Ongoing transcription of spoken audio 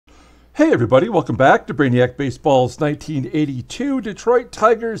Hey everybody, welcome back to Brainiac Baseball's 1982 Detroit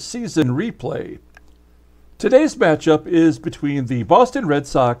Tigers season replay. Today's matchup is between the Boston Red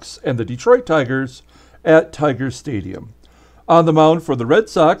Sox and the Detroit Tigers at Tiger Stadium. On the mound for the Red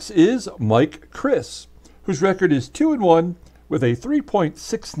Sox is Mike Chris, whose record is 2-1 with a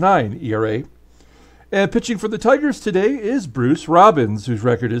 3.69 ERA. And pitching for the Tigers today is Bruce Robbins, whose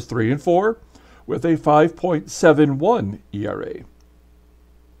record is 3-4 with a 5.71 ERA.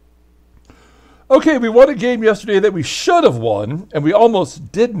 Okay, we won a game yesterday that we should have won, and we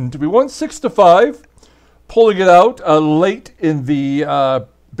almost didn't. We won 6-5, pulling it out late in the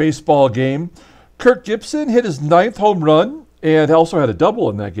baseball game. Kirk Gibson hit his 9th home run and also had a double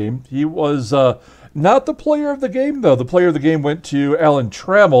in that game. He was not the player of the game, though. The player of the game went to Alan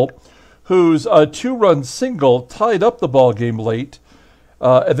Trammell, whose 2-run single tied up the ball game late.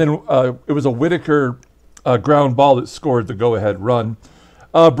 And then it was a Whitaker ground ball that scored the go-ahead run.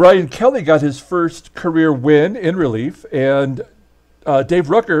 Brian Kelly got his first career win in relief, and Dave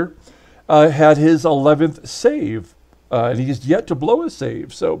Rucker had his 11th save, and he's yet to blow a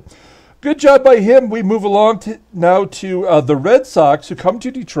save. So good job by him. We move along now to the Red Sox, who come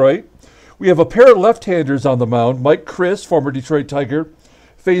to Detroit. We have a pair of left-handers on the mound, Mike Chris, former Detroit Tiger,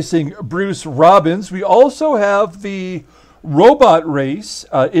 facing Bruce Robbins. We also have the robot race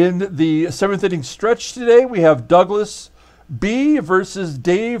in the 7th inning stretch today. We have Douglas B versus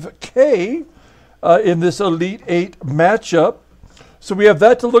Dave K in this Elite 8 matchup. So we have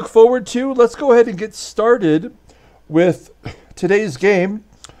that to look forward to. Let's go ahead and get started with today's game.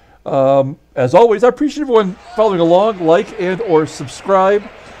 As always, I appreciate everyone following along, like and or subscribe.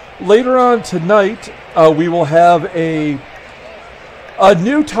 Later on tonight, we will have a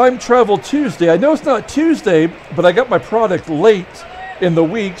new Time Travel Tuesday. I know it's not Tuesday, but I got my product late in the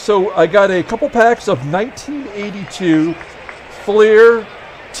week, so I got a couple packs of 1982 Fleer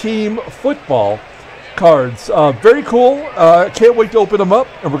Team Football cards. Very cool. Can't wait to open them up,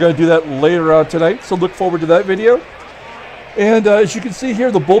 and we're going to do that later on tonight, so look forward to that video. And as you can see here,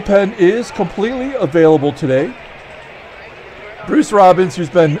 the bullpen is completely available today. Bruce Robbins,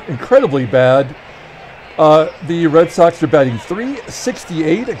 who's been incredibly bad. The Red Sox are batting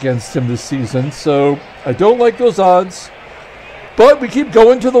 .368 against him this season, so I don't like those odds. But we keep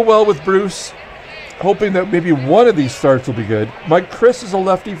going to the well with Bruce, hoping that maybe one of these starts will be good. Mike Chris is a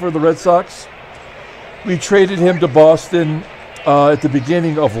lefty for the Red Sox. We traded him to Boston at the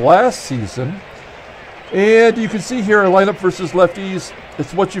beginning of last season. And you can see here our lineup versus lefties.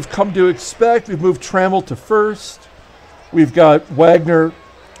 It's what you've come to expect. We've moved Trammell to first. We've got Wagner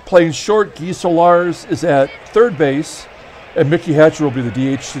playing short. Sularz is at third base. And Mickey Hatcher will be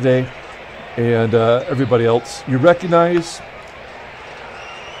the DH today. And everybody else you recognize.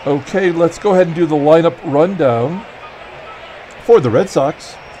 Okay, let's go ahead and do the lineup rundown for the Red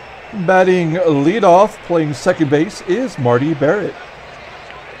Sox. Batting leadoff, playing second base, is Marty Barrett.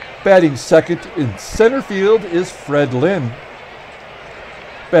 Batting second in center field is Fred Lynn.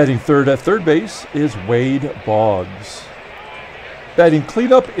 Batting third at third base is Wade Boggs. Batting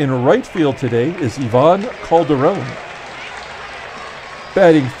cleanup in right field today is Ivan Calderon.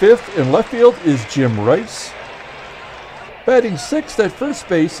 Batting fifth in left field is Jim Rice. Batting sixth at first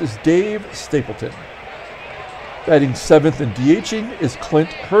base is Dave Stapleton. Batting seventh and DHing is Clint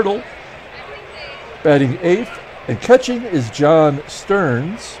Hurdle. Batting eighth and catching is John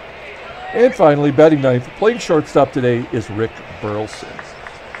Stearns. And finally, batting ninth, playing shortstop today is Rick Burleson.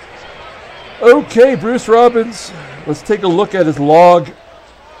 Okay, Bruce Robbins, let's take a look at his log.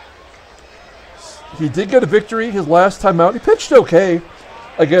 He did get a victory his last time out. He pitched okay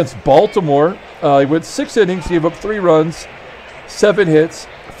against Baltimore. He went 6 innings, he gave up 3 runs, 7 hits,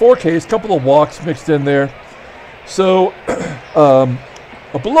 4 Ks, couple of walks mixed in there. So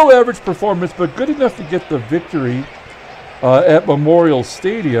a below average performance, but good enough to get the victory at Memorial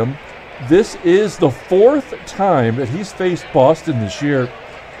Stadium. This is the 4th time that he's faced Boston this year.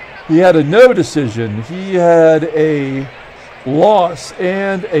 He had a no decision, he had a loss,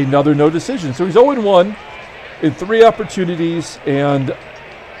 and another no decision. So he's 0-1 in 3 opportunities, and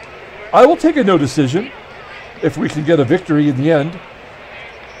I will take a no decision if we can get a victory in the end.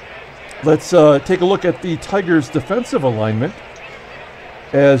 Let's take a look at the Tigers' defensive alignment.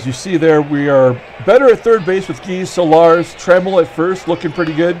 As you see there, we are better at third base with Sularz. Trammell at first, looking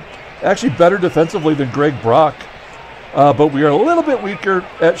pretty good. Actually better defensively than Greg Brock. But we are a little bit weaker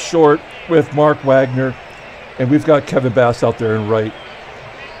at short with Mark Wagner. And we've got Kevin Bass out there in right.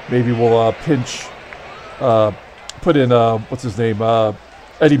 Maybe we'll pinch, put in, what's his name,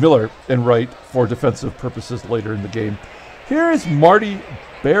 Eddie Miller in right for defensive purposes later in the game. Here is Marty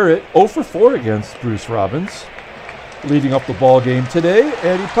Barrett, 0 for 4 against Bruce Robbins. leading up the ball game today,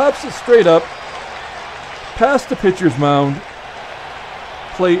 and he pops it straight up past the pitcher's mound.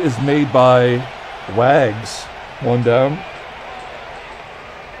 Play is made by Wags. 1 down.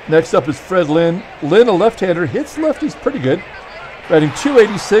 Next up is Fred Lynn. Lynn, a left-hander, hits lefties pretty good. Batting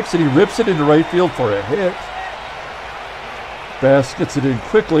 .286, and he rips it into right field for a hit. Bass gets it in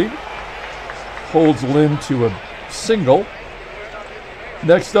quickly. Holds Lynn to a single.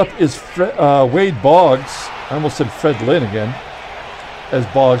 Next up is Wade Boggs. I almost said Fred Lynn again. As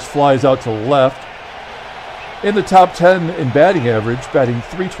Boggs flies out to left. In the top 10 in batting average, batting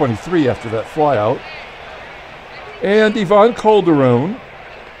 .323 after that flyout. And Ivan Calderon.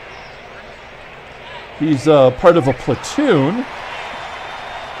 He's part of a platoon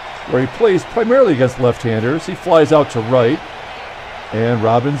where he plays primarily against left-handers. He flies out to right. And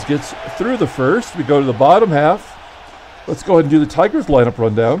Robbins gets through the first. We go to the bottom half. Let's go ahead and do the Tigers lineup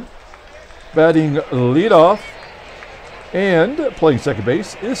rundown. Batting leadoff and playing second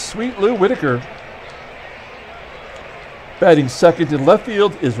base is Sweet Lou Whitaker. Batting second in left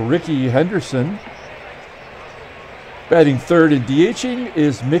field is Rickey Henderson. Batting third and DHing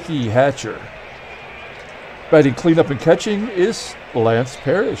is Mickey Hatcher. Batting cleanup and catching is Lance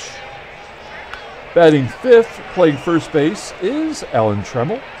Parrish. Batting fifth, playing first base, is Alan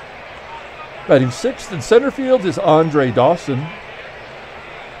Trammell. Batting sixth in center field is Andre Dawson.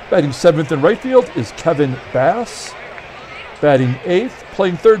 Batting seventh in right field is Kevin Bass. Batting eighth,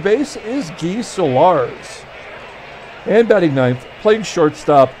 playing third base, is Guy Sularz. And batting ninth, playing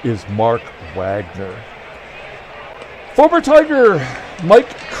shortstop, is Mark Wagner. Former Tiger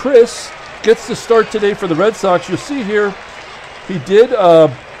Mike Chris gets the start today for the Red Sox. You'll see here, he did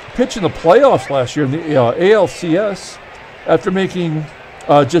pitch in the playoffs last year in the ALCS after making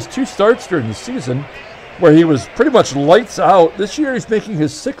just 2 starts during the season where he was pretty much lights out. This year he's making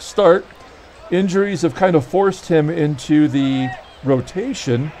his 6th start. Injuries have kind of forced him into the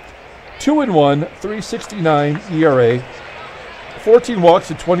rotation. 2-1, 3.69 ERA, 14 walks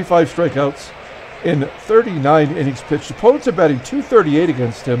and 25 strikeouts in 39 innings pitched. Opponents are batting .238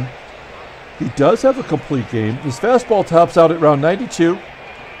 against him. He does have a complete game. His fastball tops out at around 92,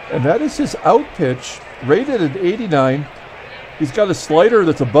 and that is his out pitch, rated at 89. He's got a slider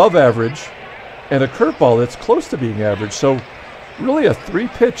that's above average and a curveball that's close to being average. So really a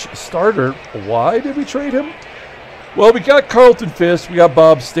 3-pitch starter. Why did we trade him? Well, we got Carlton Fisk, we got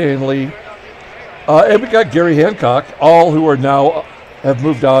Bob Stanley, and we got Gary Hancock, all who are now have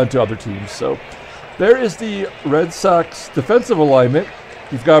moved on to other teams. So there is the Red Sox defensive alignment.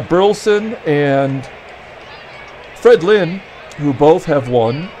 You've got Burleson and Fred Lynn, who both have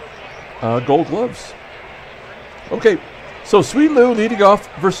won Gold Gloves. Okay, so Sweet Lou leading off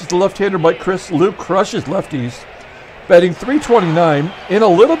versus the left-hander Mike Chris. Lou crushes lefties, batting .329, in a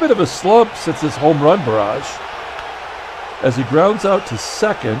little bit of a slump since his home run barrage. As he grounds out to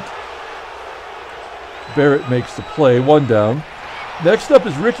second, Barrett makes the play, 1 down. Next up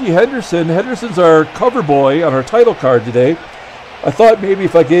is Rickey Henderson. Henderson's our cover boy on our title card today. I thought maybe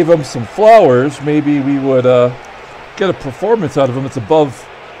if I gave him some flowers, maybe we would get a performance out of him. It's above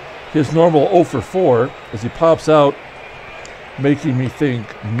his normal 0 for 4 as he pops out, making me think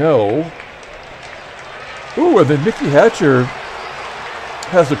no. Ooh, and then Mickey Hatcher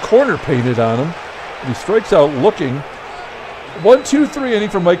has a corner painted on him. And he strikes out looking. 1-2-3 inning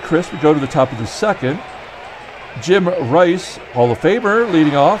for Mike Chris. We go to the top of the second. Jim Rice, Hall of Famer,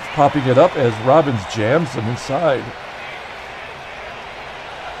 leading off, popping it up as Robbins jams him inside.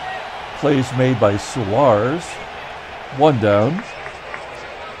 Plays made by Sularz. 1 down.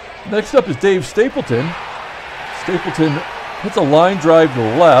 Next up is Dave Stapleton. Stapleton hits a line drive to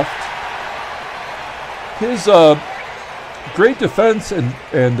left. His great defense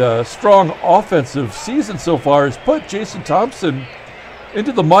and strong offensive season so far has put Jason Thompson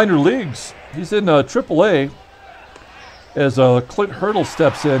into the minor leagues. He's in AAA as Clint Hurdle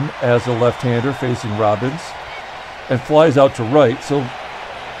steps in as a left-hander facing Robbins and flies out to right. So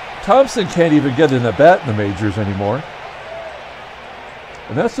Thompson can't even get in a bat in the majors anymore.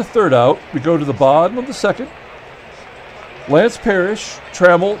 And that's the 3rd out. We go to the bottom of the 2nd. Lance Parrish,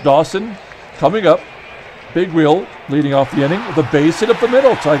 Trammell, Dawson coming up. Big wheel leading off the inning with a base hit up the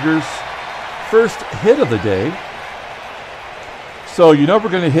middle. Tigers' first hit of the day. So you know we're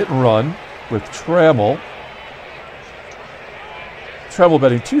going to hit and run with Trammell. Trammell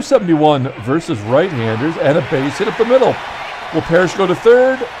batting .271 versus right-handers and a base hit up the middle. Will Parrish go to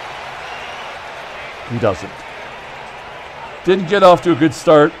third? He doesn't. Didn't get off to a good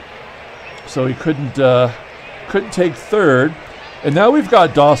start, so he couldn't take third. And now we've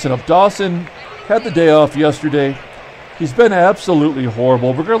got Dawson up. Dawson had the day off yesterday. He's been absolutely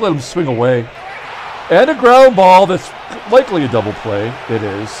horrible. We're going to let him swing away. And a ground ball that's likely a double play. It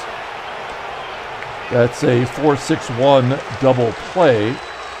is. That's a 4-6-1 double play.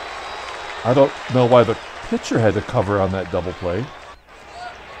 I don't know why the pitcher had to cover on that double play.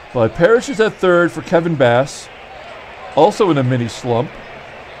 But Parrish is at third for Kevin Bass. Also in a mini slump.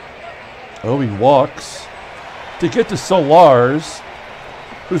 Oh, he walks to get to Sularz,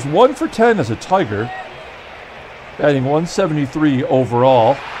 who's 1 for 10 as a Tiger, batting 173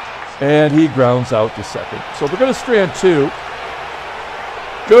 overall, and he grounds out to second. So we're going to strand 2.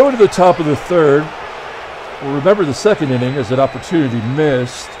 Go to the top of the third. Well, remember the second inning is an opportunity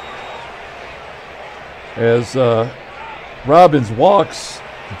missed as Robbins walks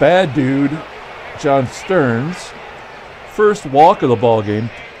bad dude John Stearns. First walk of the ball game.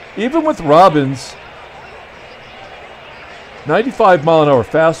 Even with Robbins' 95-mile-an-hour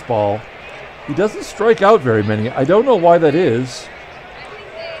fastball, he doesn't strike out very many. I don't know why that is.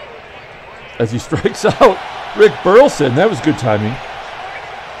 As he strikes out Rick Burleson. That was good timing.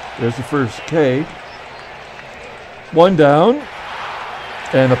 There's the first K. 1 down.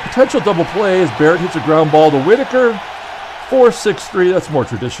 And a potential double play as Barrett hits a ground ball to Whitaker. 4-6-3. That's more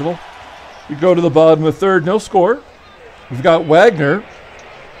traditional. We go to the bottom of the third. No score. We've got Wagner.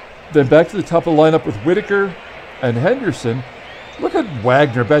 Then back to the top of the lineup with Whitaker and Henderson. Look at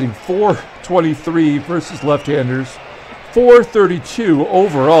Wagner batting .423 versus left-handers. .432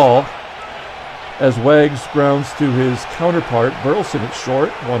 overall as Wags grounds to his counterpart, Burleson at short.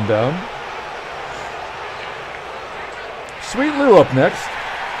 1 down. Sweet Lou up next.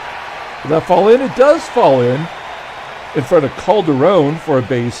 Will that fall in? It does fall in front of Calderon for a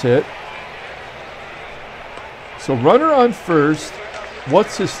base hit. So runner on first.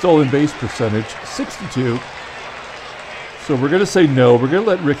 What's his stolen base percentage? 62. So we're going to say no. We're going to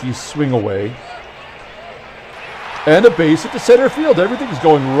let Rickey swing away. And a base at the center field. Everything's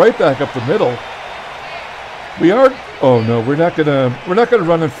going right back up the middle. We are. Oh no, we're not gonna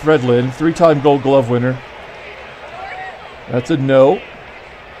run in Fred Lynn, 3-time Gold Glove winner. That's a no.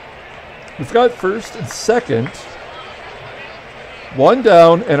 We've got first and second. 1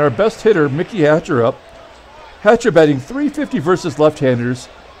 down, and our best hitter, Mickey Hatcher, up. Hatcher batting .350 versus left-handers,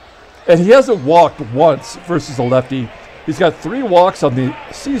 and he hasn't walked once versus a lefty. He's got 3 walks on the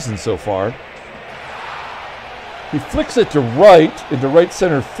season so far. He flicks it to right into right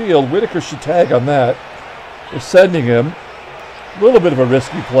center field. Whitaker should tag on that. We're sending him. A little bit of a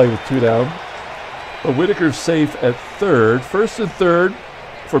risky play with 2 down. But Whitaker's safe at third. First and third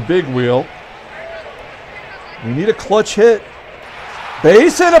for Big Wheel. We need a clutch hit.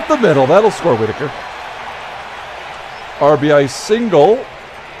 Base hit up the middle. That'll score Whitaker. RBI single.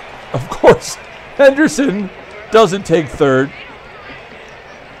 Of course, Henderson doesn't take third.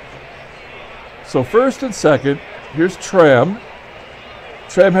 So first and second. Here's Tramm.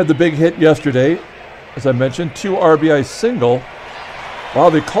 Tramm had the big hit yesterday. As I mentioned, 2 RBI single. Wow,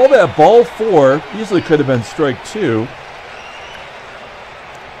 they call that ball 4. Easily could have been strike 2.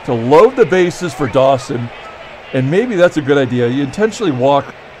 To load the bases for Dawson. And maybe that's a good idea. You intentionally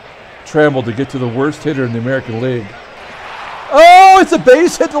walk Trammell to get to the worst hitter in the American League. Oh, it's a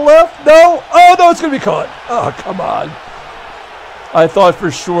base hit to left. No. Oh, no, it's going to be caught. Oh, come on. I thought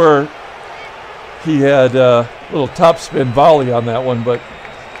for sure he had a little topspin volley on that one, but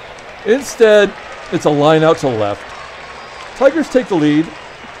instead, it's a line out to left. Tigers take the lead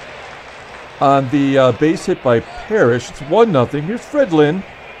on the base hit by Parrish. It's 1-0. Here's Fred Lynn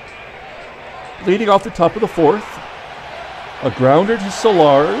leading off the top of the fourth. A grounder to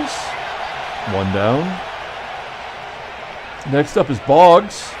Sularz. 1 down. Next up is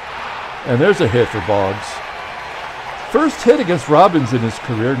Boggs. And there's a hit for Boggs. First hit against Robbins in his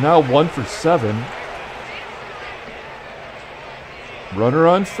career. Now 1 for 7. Runner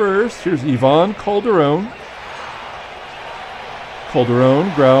on first. Here's Ivan Calderon.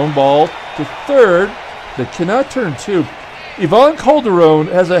 Calderon, ground ball to third. That cannot turn 2. Ivan Calderon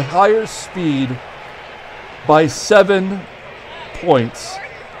has a higher speed by 7 points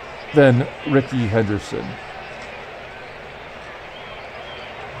than Rickey Henderson.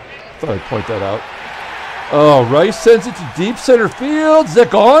 Thought I'd point that out. Oh, Rice sends it to deep center field. Is that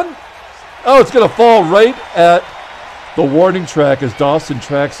gone? Oh, it's going to fall right at the warning track as Dawson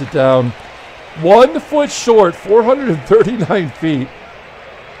tracks it down. 1 foot short, 439 feet.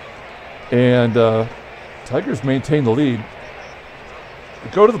 And Tigers maintain the lead. We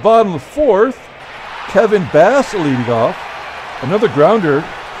go to the bottom of the fourth. Kevin Bass leading off. Another grounder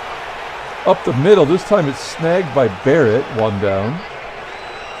up the middle. This time it's snagged by Barrett. 1 down.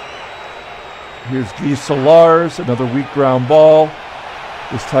 Here's Sularz, another weak ground ball.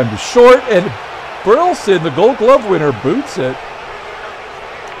 This time to short, and Burleson, the Gold Glove winner, boots it.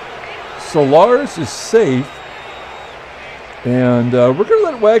 Sularz is safe. And we're going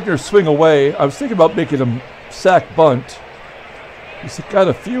to let Wagner swing away. I was thinking about making him sack bunt. He's got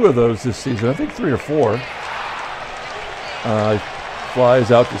a few of those this season. I think 3 or 4.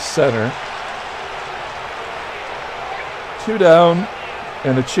 Flies out to center. 2 down.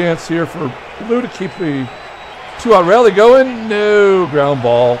 And a chance here for Lou to keep the 2-out rally going. No, ground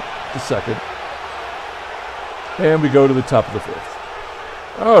ball to second. And we go to the top of the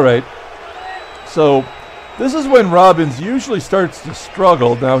 5th. All right. So this is when Robbins usually starts to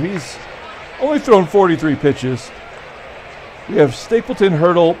struggle. Now he's only thrown 43 pitches. We have Stapleton,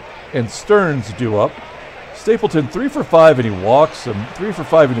 Hurdle, and Stearns due up. Stapleton 3 for 5, and he walks him. 3 for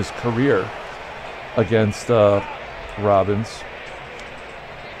 5 in his career against Robbins.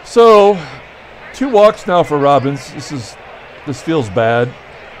 So 2 walks now for Robbins. This feels bad.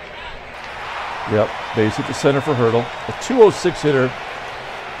 Yep, base hit to center for Hurdle. A 206 hitter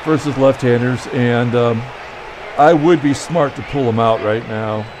versus left-handers, and I would be smart to pull him out right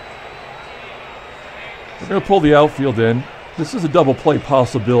now. We're going to pull the outfield in. This is a double play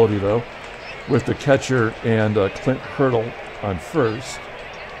possibility, though, with the catcher and Clint Hurdle on first.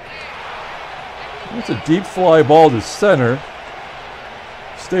 That's a deep fly ball to center.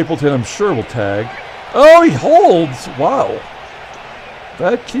 Stapleton, I'm sure, will tag. Oh, he holds! Wow.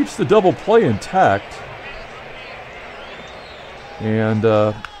 That keeps the double play intact. And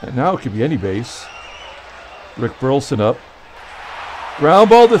now it could be any base. Rick Burleson up. Ground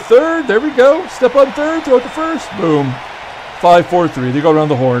ball to third. There we go. Step on third. Throw it to first. Boom. 5-4-3. They go around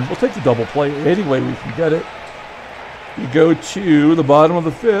the horn. We'll take the double play any way we can get it. We go to the bottom of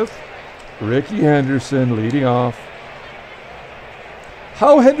the 5th. Rickey Henderson leading off.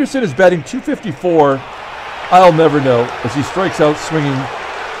 How Henderson is batting .254, I'll never know, as he strikes out swinging.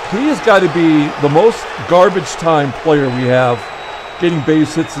 He has got to be the most garbage time player we have, getting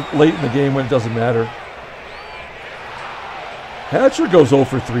base hits late in the game when it doesn't matter. Hatcher goes 0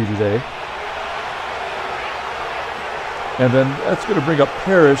 for 3 today. And then that's going to bring up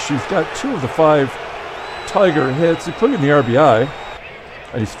Parrish. He's got 2 of the 5 Tiger hits, including the RBI.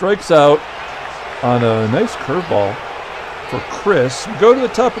 And he strikes out on a nice curveball for Chris. We go to the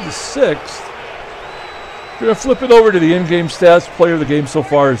top of the 6th. We're going to flip it over to the in-game stats. Player of the game so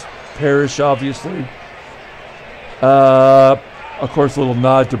far is Parrish, obviously. Of course, a little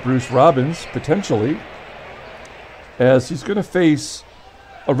nod to Bruce Robbins, potentially, as he's going to face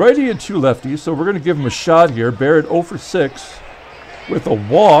a righty and 2 lefties. So we're going to give him a shot here. Barrett 0 for 6 with a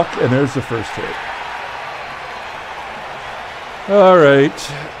walk, and there's the first hit. All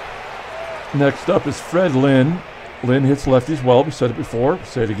right. Next up is Fred Lynn. Lynn hits lefties well. We said it before. We'll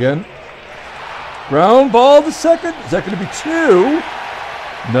say it again. Ground ball to second. Is that going to be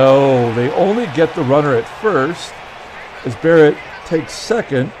 2? No, they only get the runner at first as Barrett takes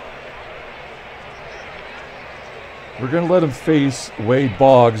second. We're going to let him face Wade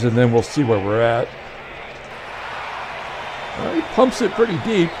Boggs, and then we'll see where we're at. He pumps it pretty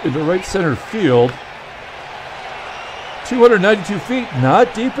deep into right center field. 292 feet,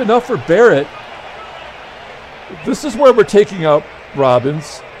 not deep enough for Barrett. This is where we're taking up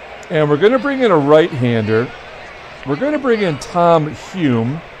Robbins, and we're going to bring in a right-hander. We're going to bring in Tom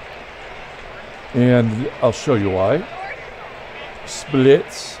Hume, and I'll show you why.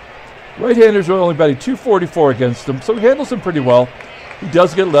 Splits. Right-handers are only batting .244 against him, so he handles them pretty well. He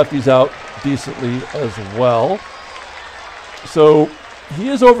does get lefties out decently as well. So he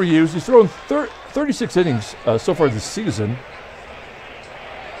is overused. He's thrown 36 innings so far this season.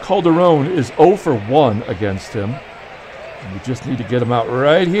 Calderon is 0 for 1 against him. We just need to get him out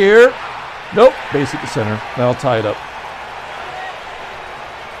right here. Nope, base at the center. That'll tie it up.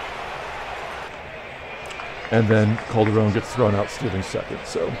 And then Calderon gets thrown out stealing second.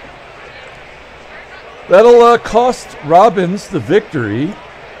 So that'll cost Robbins the victory,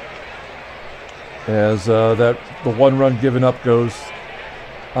 as the 1 run given up goes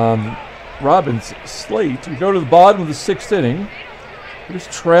on Robbins' slate. We go to the bottom of the 6th inning. Here's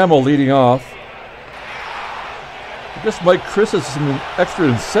Trammell leading off. I guess Mike Chris has some extra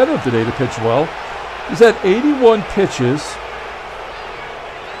incentive today to pitch well. He's had 81 pitches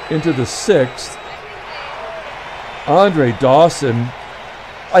into the 6th. Andre Dawson,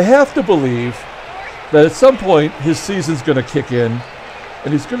 I have to believe that at some point his season's going to kick in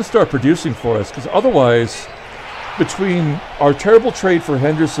and he's going to start producing for us, because otherwise, between our terrible trade for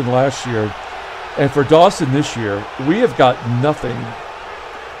Henderson last year and for Dawson this year, we have got nothing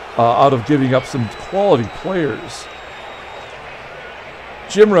out of giving up some quality players.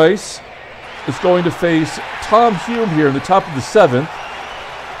 Jim Rice is going to face Tom Hume here in the top of the 7th.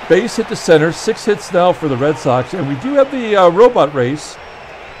 Base hit to center, 6 hits now for the Red Sox, and we do have the robot race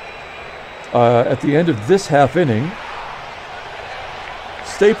at the end of this half inning.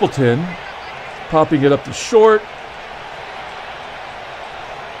 Stapleton popping it up to short.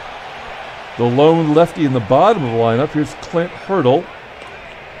 The lone lefty in the bottom of the lineup. Here's Clint Hurdle.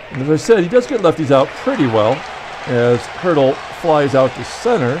 And as I said, he does get lefties out pretty well as Hurdle flies out to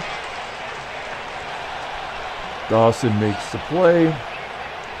center. Dawson makes the play.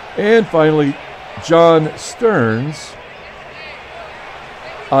 And finally, John Stearns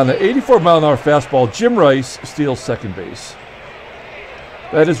on an 84-mile-an-hour fastball. Jim Rice steals second base.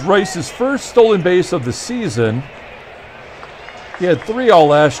 That is Rice's first stolen base of the season. He had 3 all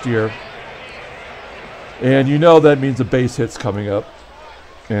last year. And you know that means a base hit's coming up.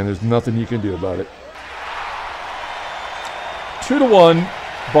 And there's nothing you can do about it. 2-1,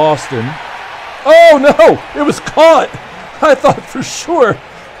 Boston. Oh, no! It was caught! I thought for sure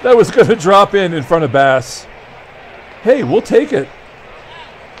that was going to drop in front of Bass. Hey, we'll take it.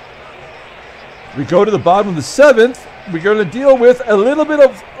 We go to the bottom of the 7th. We're going to deal with a little bit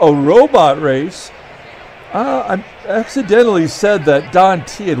of a robot race. I accidentally said that Don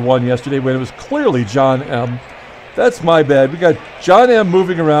T had won yesterday when it was clearly John M. That's my bad. We got John M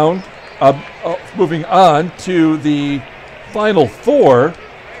moving around, moving on to the Final 4.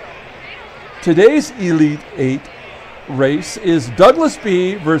 Today's Elite 8 race is Douglas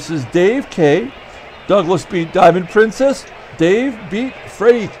B versus Dave K. Douglas beat Diamond Princess. Dave beat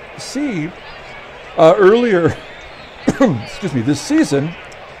Freddie C. Earlier excuse me, this season.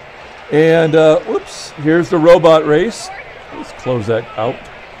 And, whoops, here's the robot race. Let's close that out.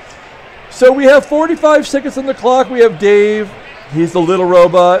 So we have 45 seconds on the clock. We have Dave. He's the little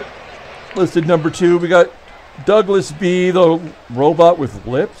robot, listed number 2. We got Douglas B, the robot with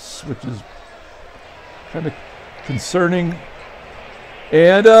lips, which is kind of concerning.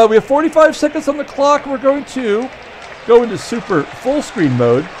 And we have 45 seconds on the clock. We're going to go into super full screen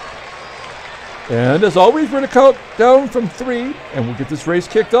mode. And as always, we're going to count down from 3, and we'll get this race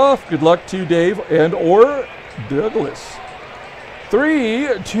kicked off. Good luck to Dave and or Douglas.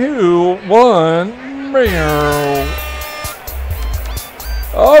 3, 2, 1. Meow.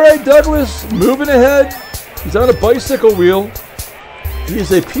 All right, Douglas, moving ahead. He's on a bicycle wheel.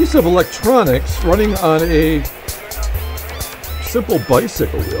 He's a piece of electronics running on a simple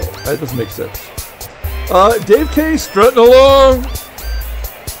bicycle wheel. That doesn't make sense. Dave K strutting along.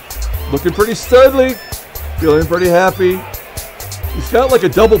 Looking pretty studly, feeling pretty happy. He's got like a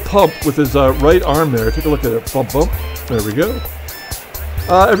double pump with his right arm there. Take a look at it. Bump, bump. There we go.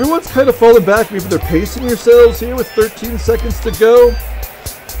 Everyone's kind of falling back. Maybe they're pacing themselves here with 13 seconds to go.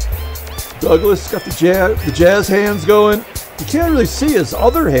 Douglas got the jazz hands going. You can't really see his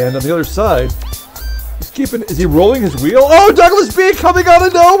other hand on the other side. He's keeping. Is he rolling his wheel? Oh, Douglas B coming out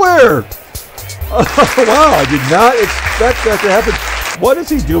of nowhere! Oh, wow, I did not expect that to happen. What is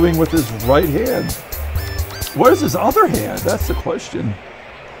he doing with his right hand? Where's his other hand? That's the question.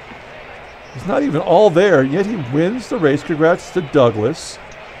 He's not even all there, yet he wins the race. Congrats to Douglas.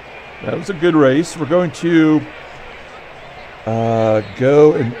 That was a good race. We're going to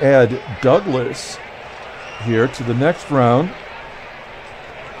go and add Douglas here to the next round.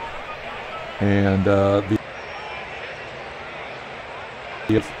 And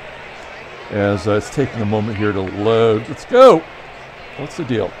as it's taking a moment here to load. Let's go. What's the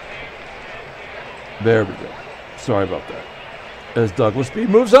deal? There we go. Sorry about that. As Douglas B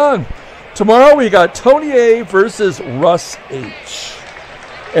moves on. Tomorrow we got Tony A versus Russ H.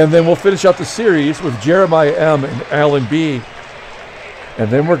 And then we'll finish up the series with Jeremiah M and Alan B. And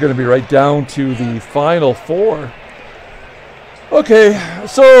then we're going to be right down to the Final 4. Okay,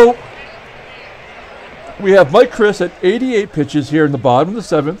 so we have Mike Chris at 88 pitches here in the bottom of the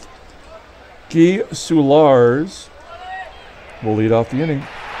 7th. Guy Sularz will lead off the inning.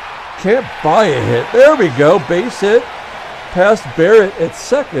 Can't buy a hit. There we go. Base hit past Barrett at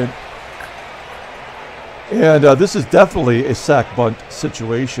second. And this is definitely a sack bunt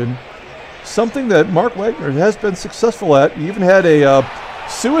situation. Something that Mark Wagner has been successful at. He even had a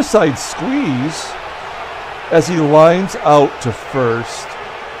suicide squeeze as he lines out to first.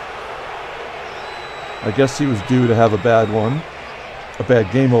 I guess he was due to have a bad one. A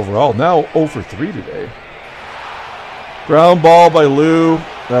bad game overall. Now 0 for 3 today. Ground ball by Lou.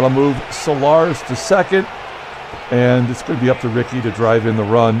 That'll move Sularz to second. And it's going to be up to Rickey to drive in the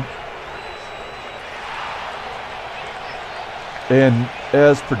run. And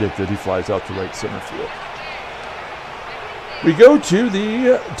as predicted, he flies out to right center field. We go to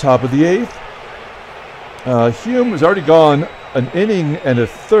the top of the 8th. Hume has already gone an inning and a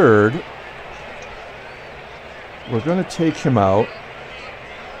third. We're going to take him out.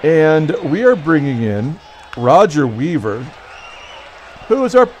 And we are bringing in Roger Weaver, who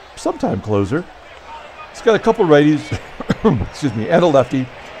is our sometime closer. He's got a couple righties, excuse me, and a lefty.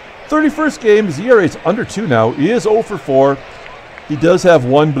 31st game, his ERA is under 2 now. He is 0 for 4. He does have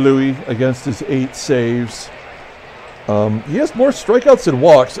 1 bluey against his 8 saves. He has more strikeouts than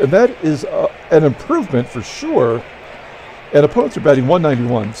walks, and that is an improvement for sure. And opponents are batting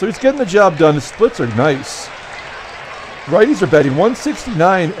 191. So he's getting the job done. His splits are nice. Righties are batting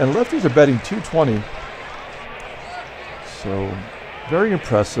 169, and lefties are batting 220. So very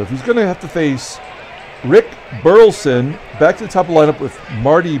impressive. He's going to have to face Rick Burleson back to the top of the lineup with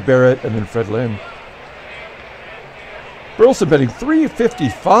Marty, Barrett, and then Fred Lynn. Burleson batting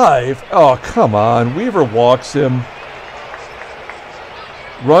 355. Oh, come on. Weaver walks him.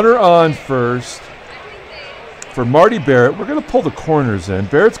 Runner on first for Marty Barrett. We're going to pull the corners in.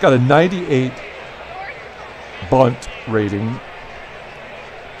 Barrett's got a 98 bunt rating.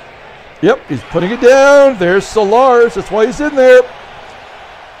 Yep, he's putting it down. There's Sularz. That's why he's in there.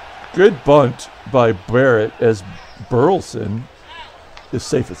 Good bunt by Barrett as Burleson is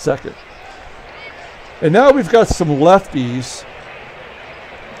safe at second. And now we've got some lefties,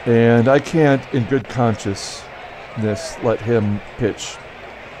 and I can't, in good consciousness, let him pitch.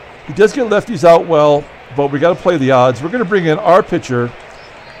 He does get lefties out well, but we got to play the odds. We're going to bring in our pitcher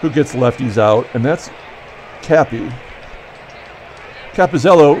who gets lefties out, and that's Cappy.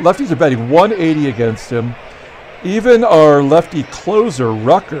 Capizzello, lefties are batting 180 against him. Even our lefty closer,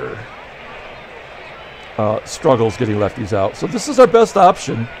 Rucker, struggles getting lefties out. So this is our best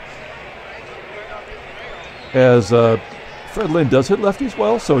option, as Fred Lynn does hit lefties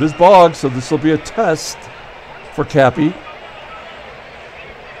well. So it is Boggs, so this will be a test for Cappy.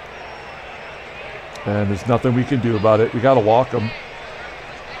 And there's nothing we can do about it. We got to walk him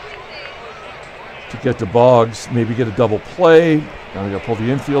to get to Boggs, maybe get a double play. Now we got to pull the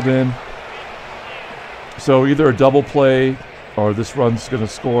infield in. So either a double play or this run's going to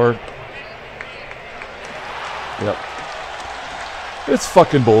score. Yep. It's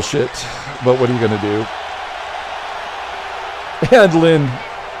fucking bullshit, but what are you going to do? And Lynn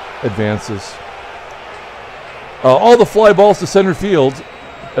advances. All the fly balls to center field,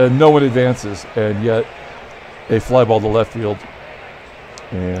 and no one advances, and yet a fly ball to left field.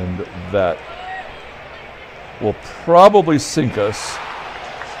 And that will probably sink us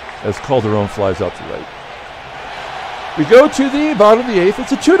as Calderon flies out to right. We go to the bottom of the 8th.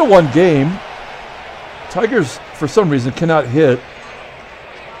 It's a 2-1 game. Tigers, for some reason, cannot hit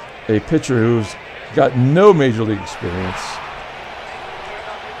a pitcher who's got no major league experience.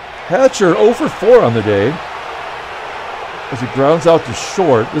 Hatcher 0 for 4 on the day as he grounds out to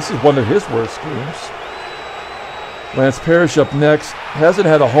short. This is one of his worst games. Lance Parrish up next. Hasn't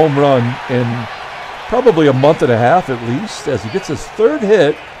had a home run in probably a month and a half at least, as he gets his 3rd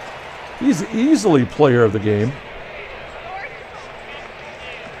hit. He's easily player of the game.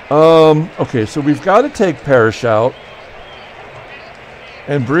 Okay, so we've got to take Parrish out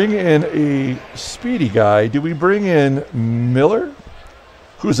and bring in a speedy guy. Do we bring in Miller,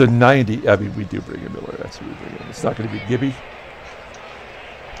 who's a 90? I mean, we do bring in Miller. That's who we bring in. It's not going to be Gibby.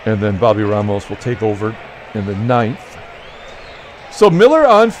 And then Bobby Ramos will take over in the 9th. So Miller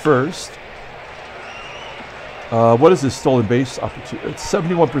on first. What is his stolen base opportunity? It's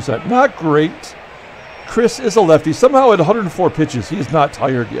 71%. Not great. Chris is a lefty. Somehow at 104 pitches, he is not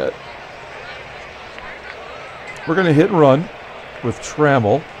tired yet. We're going to hit and run with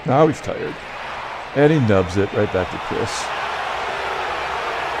Trammell. Now he's tired. And he nubs it right back to Chris.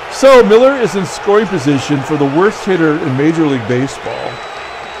 So Miller is in scoring position for the worst hitter in Major League Baseball.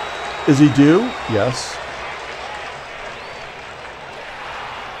 Is he due? Yes.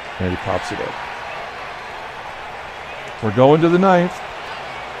 And he pops it up. We're going to the 9th.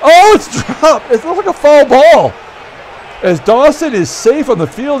 Oh, it's dropped. It looks like a foul ball. As Dawson is safe on the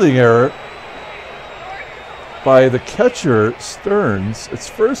fielding error by the catcher, Stearns. It's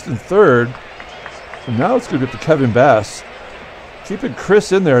 1st and 3rd. And now it's going to get to Kevin Bass. Keeping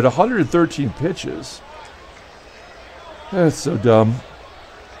Chris in there at 113 pitches. That's so dumb.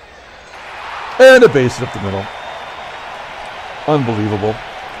 And a base hit up the middle. Unbelievable.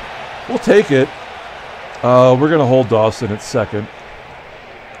 We'll take it. We're going to hold Dawson at second.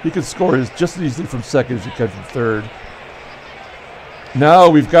 He can score just as easily from second as he can from third. Now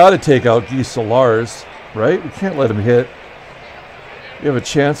we've got to take out Guy Sularz, right? We can't let him hit. We have a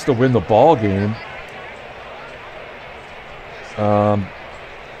chance to win the ball game.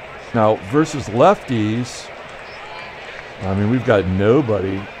 Now, versus lefties, I mean, we've got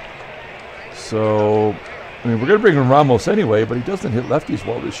nobody. So, I mean, we're going to bring in Ramos anyway, but he doesn't hit lefties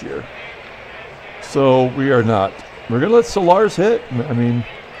well this year. So we are not. We're going to let Sularz hit. I mean,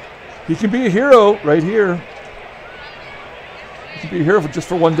 he can be a hero right here. could be here just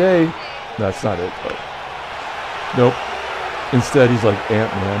for one day. That's not it, but nope. Instead, he's like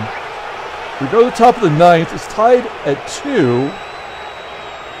Ant-Man. We go to the top of the ninth. It's tied at 2.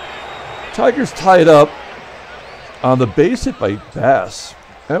 Tigers tied up on the base hit by Bass.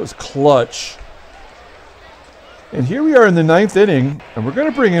 That was clutch. And here we are in the 9th inning, and we're going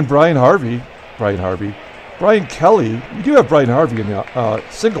to bring in Brian Kelly. We do have Brian Harvey in the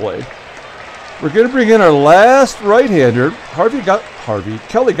single A. We're going to bring in our last right-hander.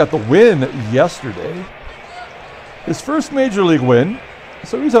 Kelly got the win yesterday. His first major league win,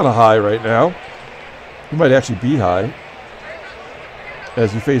 so he's on a high right now. He might actually be high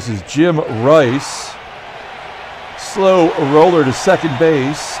as he faces Jim Rice. Slow roller to second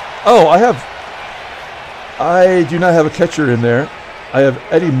base. Oh, I do not have a catcher in there. I have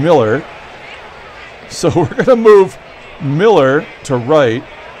Eddie Miller. So we're going to move Miller to right.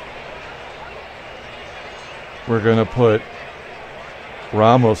 We're going to put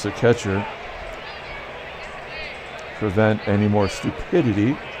Ramos at catcher. Prevent any more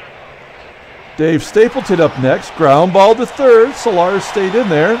stupidity. Dave Stapleton up next. Ground ball to third. Sularz stayed in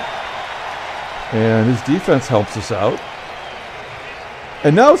there. And his defense helps us out.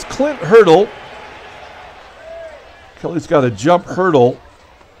 And now it's Clint hurdle. Kelly's got a jump hurdle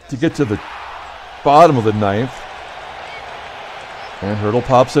to get to the bottom of the 9th. And hurdle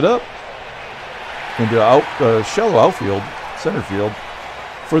pops it up into shallow outfield, center field.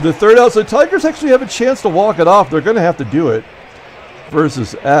 For the third out, so the Tigers actually have a chance to walk it off. They're going to have to do it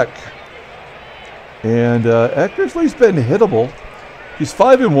versus Eck. And Eckersley's been hittable. He's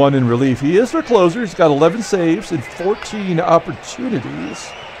 5-1 in relief. He is their closer. He's got 11 saves and 14 opportunities.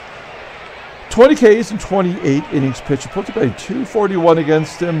 20 Ks and 28 innings pitched. Puts about 241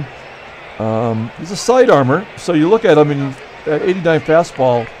 against him. He's a side armor, so you look at him and that 89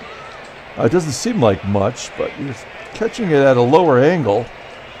 fastball, it doesn't seem like much, but you're catching it at a lower angle.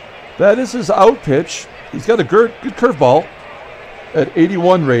 That is his out pitch. He's got a good curveball at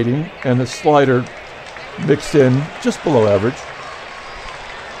 81 rating and a slider mixed in just below average.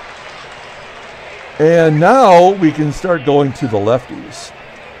 And now we can start going to the lefties.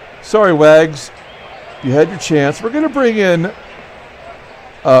 Sorry, Wags. You had your chance. We're going to bring in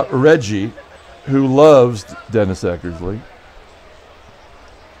Reggie, who loves Dennis Eckersley.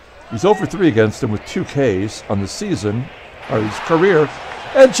 He's 0-for-3 against him with 2 Ks on the season, or his career.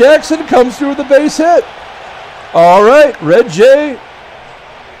 And Jackson comes through with the base hit. All right, Red J.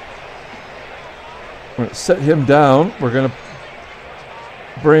 We're going to set him down. We're going to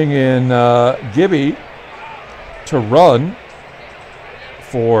bring in Gibby to run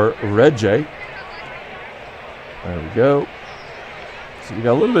for Red J. There we go. So we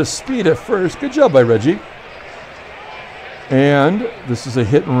got a little bit of speed at first. Good job by Reggie. And this is a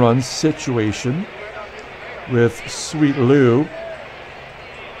hit and run situation with Sweet Lou.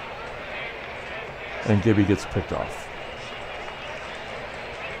 And Gibby gets picked off.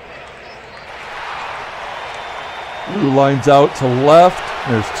 Lou lines out to left.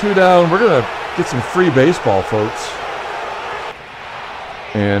 There's 2 down. We're going to get some free baseball, folks.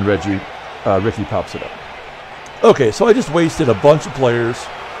 And Rickey pops it up. Okay, so I just wasted a bunch of players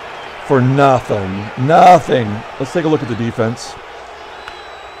for nothing. Nothing. Let's take a look at the defense.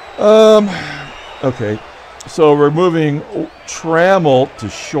 Okay, so we're moving Trammell to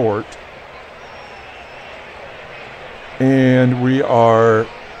short. And we are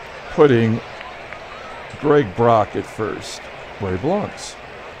putting Greg Brock at first, where he belongs.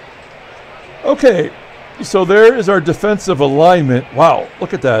 Okay, so there is our defensive alignment. Wow,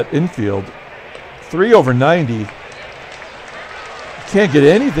 look at that infield. 3/90. Can't get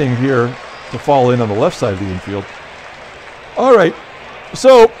anything here to fall in on the left side of the infield. All right,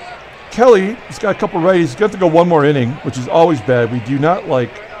 so Kelly has got a couple righties. He's got to go one more inning, which is always bad. We do not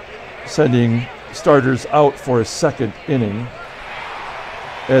like sending starters out for a second inning.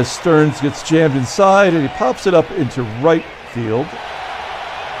 As Stearns gets jammed inside and he pops it up into right field.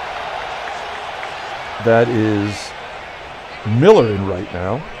 That is Miller in right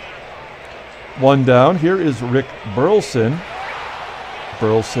now. 1 down. Here is Rick Burleson.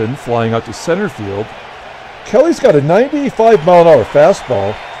 Burleson flying out to center field. Kelly's got a 95-mile-an-hour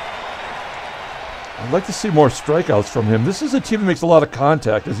fastball. I'd like to see more strikeouts from him. This is a team that makes a lot of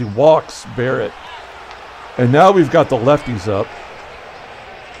contact as he walks Barrett. And now we've got the lefties up.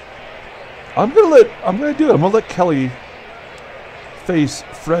 I'm gonna let Kelly face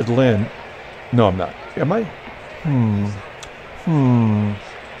Fred Lynn. No, I'm not. Am I?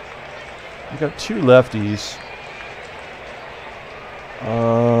 We got 2 lefties.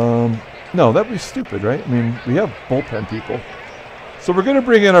 No, that'd be stupid, right? I mean, we have bullpen people. So we're going to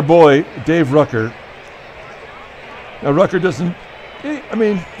bring in our boy, Dave Rucker. Now, Rucker doesn't I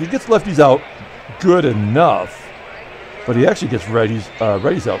mean, he gets lefties out good enough, but he actually gets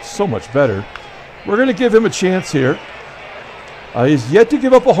righties out so much better. We're going to give him a chance here. He's yet to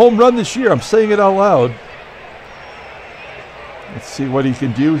give up a home run this year. I'm saying it out loud. Let's see what he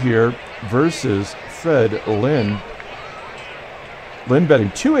can do here versus Fred Lynn. Lynn batting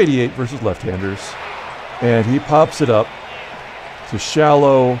 .288 versus left-handers. And he pops it up to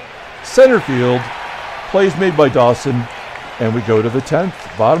shallow center field. Plays made by Dawson. And we go to the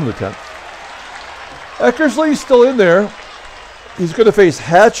 10th, bottom of the 10th. Eckersley's still in there. He's going to face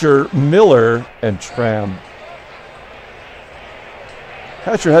Hatcher, Miller, and Tramm.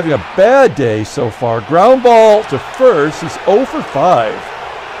 Hatcher having a bad day so far. Ground ball to first. He's 0 for 5.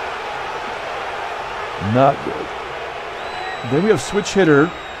 Not good. Then we have switch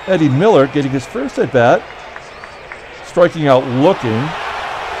hitter Eddie Miller getting his first at bat. Striking out looking.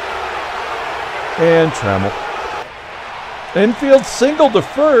 And Trammell. Infield single to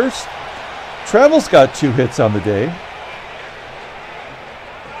first. Trammell's got 2 hits on the day.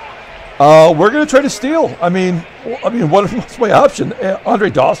 We're going to try to steal. I mean, what's my option? Andre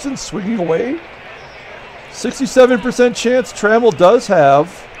Dawson swinging away. 67% chance. Trammell does have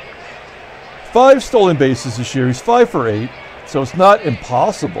 5 stolen bases this year. He's 5 for 8, so it's not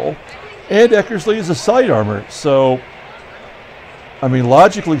impossible. And Eckersley is a side armor, so I mean,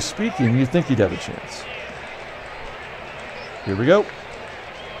 logically speaking, you'd think he'd have a chance. Here we go.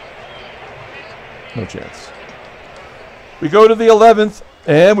 No chance. We go to the 11th.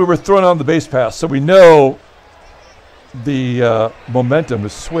 And we were thrown on the base pass, so we know the momentum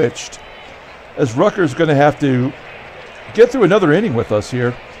is switched. As Rucker's going to have to get through another inning with us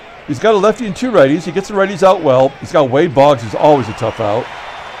here. He's got a lefty and 2 righties. He gets the righties out well. He's got Wade Boggs, who's always a tough out.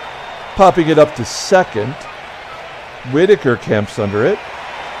 Popping it up to second. Whitaker camps under it.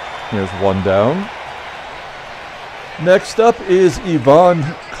 Here's 1 down. Next up is Ivan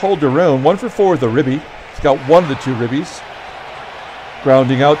Calderon, 1 for 4 with a ribby. He's got 1 of the 2 ribbies.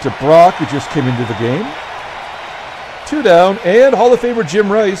 Grounding out to Brock, who just came into the game. 2 down, and Hall of Famer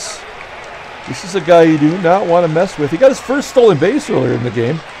Jim Rice. This is a guy you do not want to mess with. He got his first stolen base earlier in the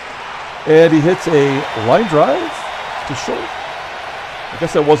game, and he hits a line drive to short. I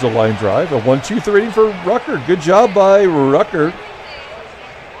guess that was a line drive. A 1-2 rating for Rucker. Good job by Rucker.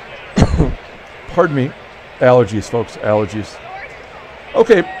 Pardon me. Allergies, folks. Allergies.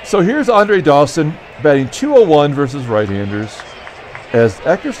 Okay, so here's Andre Dawson batting .201 versus right-handers. As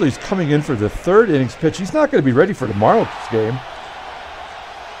Eckersley's coming in for the 3rd innings pitch, he's not going to be ready for tomorrow's game.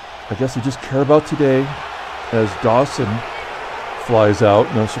 I guess we just care about today as Dawson flies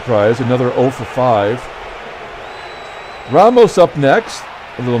out. No surprise. Another 0 for 5. Ramos up next.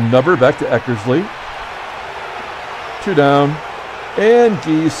 A little nubber back to Eckersley. 2 down. And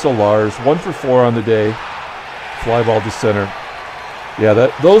Sularz, 1 for 4 on the day. Fly ball to center. Yeah,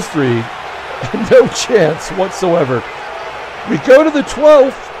 those 3, no chance whatsoever. We go to the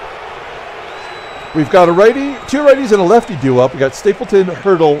 12th. We've got a righty, 2 righties and a lefty due up. We got Stapleton,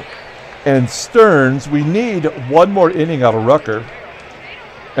 Hurdle, and Stearns. We need 1 more inning out of Rucker.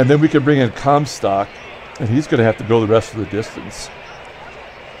 And then we can bring in Comstock. And he's going to have to go the rest of the distance.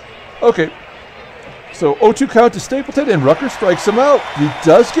 Okay. So 0-2 count to Stapleton, and Rucker strikes him out. He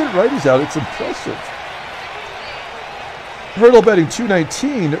does get righties out. It's impressive. Hurdle batting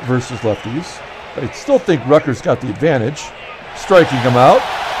 .219 versus lefties. I still think Rucker's got the advantage. Striking him out.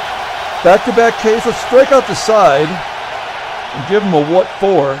 Back-to-back Ks. Let's strike out the side and give him a what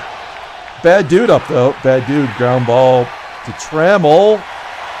for. Bad dude up, though. Bad dude. Ground ball to Trammell.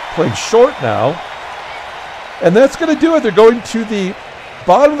 Playing short now. And that's going to do it. They're going to the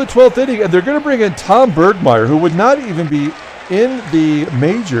bottom of the 12th inning, and they're going to bring in Tom Bergmeyer, who would not even be in the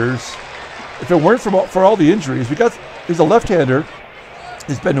majors if it weren't for all the injuries. He's a left-hander.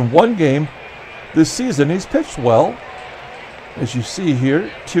 He's been in 1 game this season. He's pitched well, as you see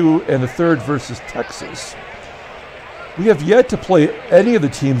here, 2 1/3 versus Texas. We have yet to play any of the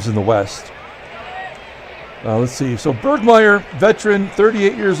teams in the West. Let's see. So Bergmeyer, veteran,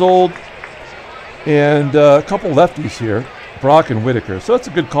 38 years old, and a couple lefties here, Brock and Whitaker. So that's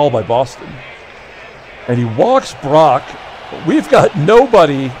a good call by Boston. And he walks Brock. We've got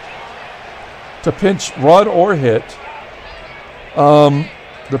nobody to pinch, run, or hit.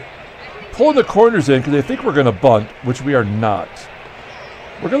 They're pulling the corners in because they think we're going to bunt, which we are not.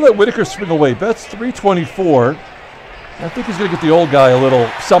 We're going to let Whitaker swing away. Bet's .324. I think he's going to get the old guy a little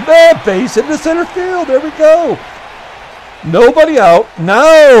something. Base into center field. There we go. Nobody out.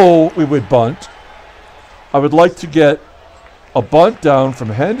 Now we would bunt. I would like to get a bunt down from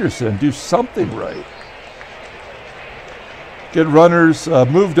Henderson. Do something right. Get runners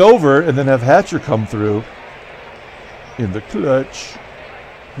moved over and then have Hatcher come through. in the clutch.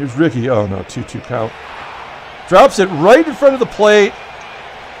 Here's Rickey. Oh, no, 2-2 count. Drops it right in front of the plate.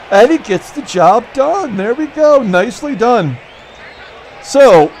 And he gets the job done. There we go. Nicely done.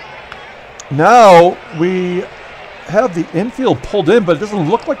 So, now we have the infield pulled in, but it doesn't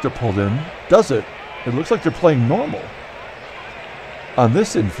look like they're pulled in, does it? It looks like they're playing normal on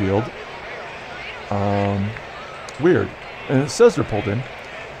this infield. Weird. And it says they're pulled in.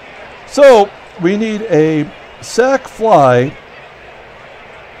 So, we need a sac fly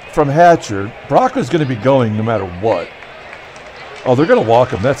from Hatcher. Brock is going to be going no matter what. Oh, they're going to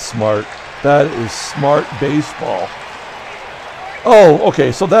walk him. That's smart. That is smart baseball. Oh,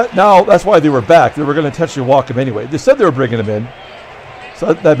 okay. So that's why they were back. They were going to intentionally walk him anyway. They said they were bringing him in.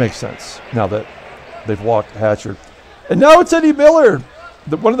 So that makes sense now that they've walked Hatcher. And now it's Eddie Miller,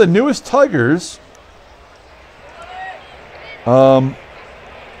 one of the newest Tigers.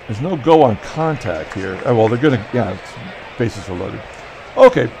 There's no go on contact here. Oh, well, they're going to, yeah, bases are loaded.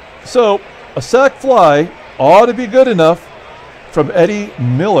 Okay, so a sac fly ought to be good enough from Eddie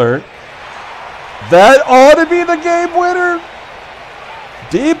Miller. That ought to be the game winner.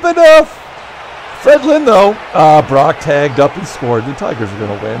 Deep enough. Fred Lynn, though. Brock tagged up and scored. The Tigers are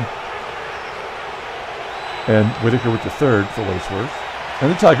going to win. And Whitaker with the third for what it's worth.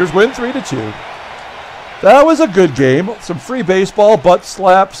 And the Tigers win 3-2. That was a good game. Some free baseball, butt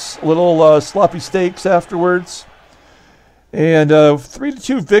slaps, little sloppy steaks afterwards. And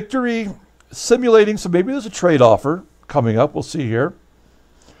 3-2 victory, simulating. So maybe there's a trade offer coming up. We'll see here.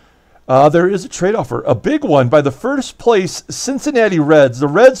 There is a trade offer, a big one by the first place Cincinnati Reds. The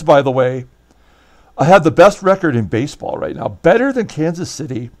Reds, by the way, have the best record in baseball right now, better than Kansas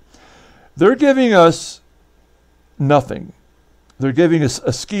City. They're giving us nothing. They're giving us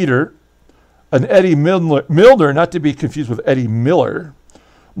a Skeeter, an Eddie Milner, not to be confused with Eddie Miller,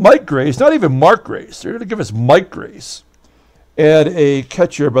 Mike Grace, not even Mark Grace. They're going to give us Mike Grace, and a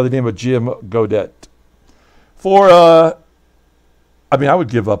catcher by the name of Jim Gaudette. For, I mean, I would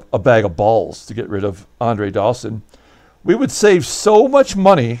give up a bag of balls to get rid of Andre Dawson. We would save so much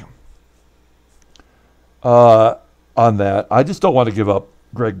money on that. I just don't want to give up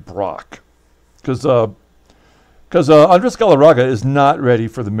Greg Brock because Andres Galarraga is not ready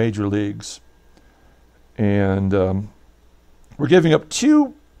for the major leagues. And we're giving up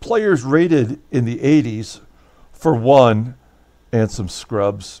 2 players rated in the 80s for 1 and some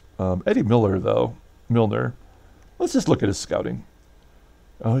scrubs. Eddie Miller, though, Milner. Let's just look at his scouting.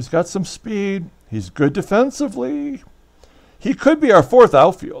 Oh, he's got some speed. He's good defensively. He could be our 4th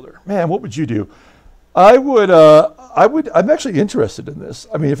outfielder. Man, what would you do? I'm actually interested in this.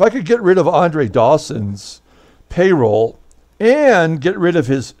 I mean, if I could get rid of Andre Dawson's payroll and get rid of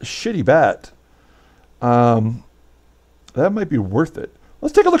his shitty bat, that might be worth it.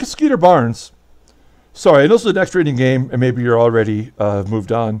 Let's take a look at Skeeter Barnes. Sorry, I know this is an extra inning game, and maybe you're already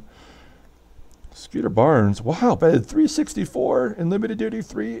moved on. Skeeter Barnes, wow, batted 364 in limited duty,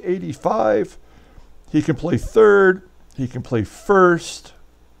 385. He can play third. He can play first.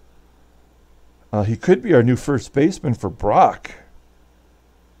 He could be our new first baseman for Brock.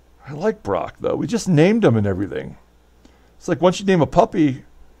 I like Brock, though. We just named him and everything. It's like once you name a puppy,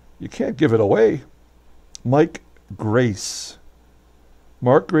 you can't give it away. Mike Grace.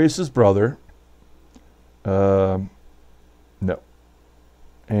 Mark Grace's brother. No.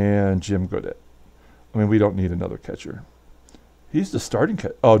 And Jim Gaudette. I mean, we don't need another catcher. He's the starting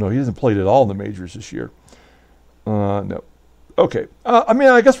catcher. Oh, no, he hasn't played at all in the majors this year. No. Okay. I mean,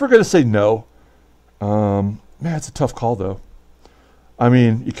 I guess we're going to say no. Man, it's a tough call, though. I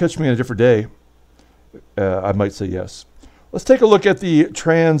mean, you catch me on a different day, I might say yes. Let's take a look at the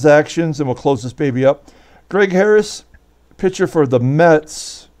transactions, and we'll close this baby up. Greg Harris, pitcher for the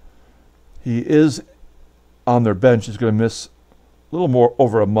Mets. He is on their bench. He's going to miss a little more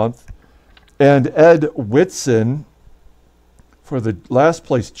over a month. And Ed Whitson for the last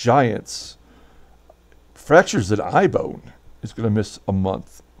place Giants. Fractures an eye bone. He's going to miss a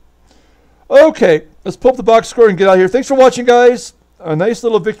month. Okay, let's pull up the box score and get out of here. Thanks for watching, guys. A nice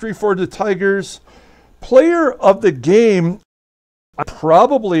little victory for the Tigers. Player of the game,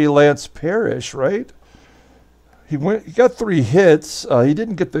 probably Lance Parrish, right? He got 3 hits. He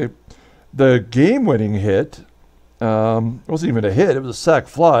didn't get the game-winning hit. It wasn't even a hit. It was a sac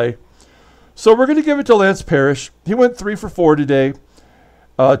fly. So we're going to give it to Lance Parrish. He went 3 for 4 today.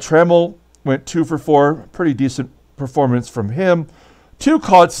 Trammell went 2 for 4. Pretty decent performance from him. 2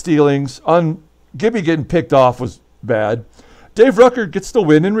 caught stealings. Gibby getting picked off was bad. Dave Rucker gets the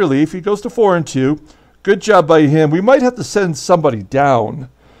win in relief. He goes to 4-2. Good job by him. We might have to send somebody down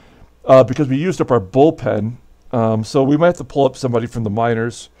because we used up our bullpen. So we might have to pull up somebody from the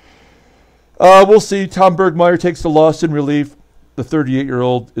minors. We'll see. Tom Bergmeyer takes the loss in relief. The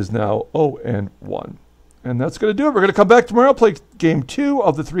 38-year-old is now 0-1. And that's going to do it. We're going to come back tomorrow, play game 2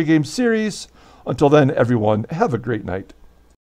 of the 3-game series. Until then, everyone, have a great night.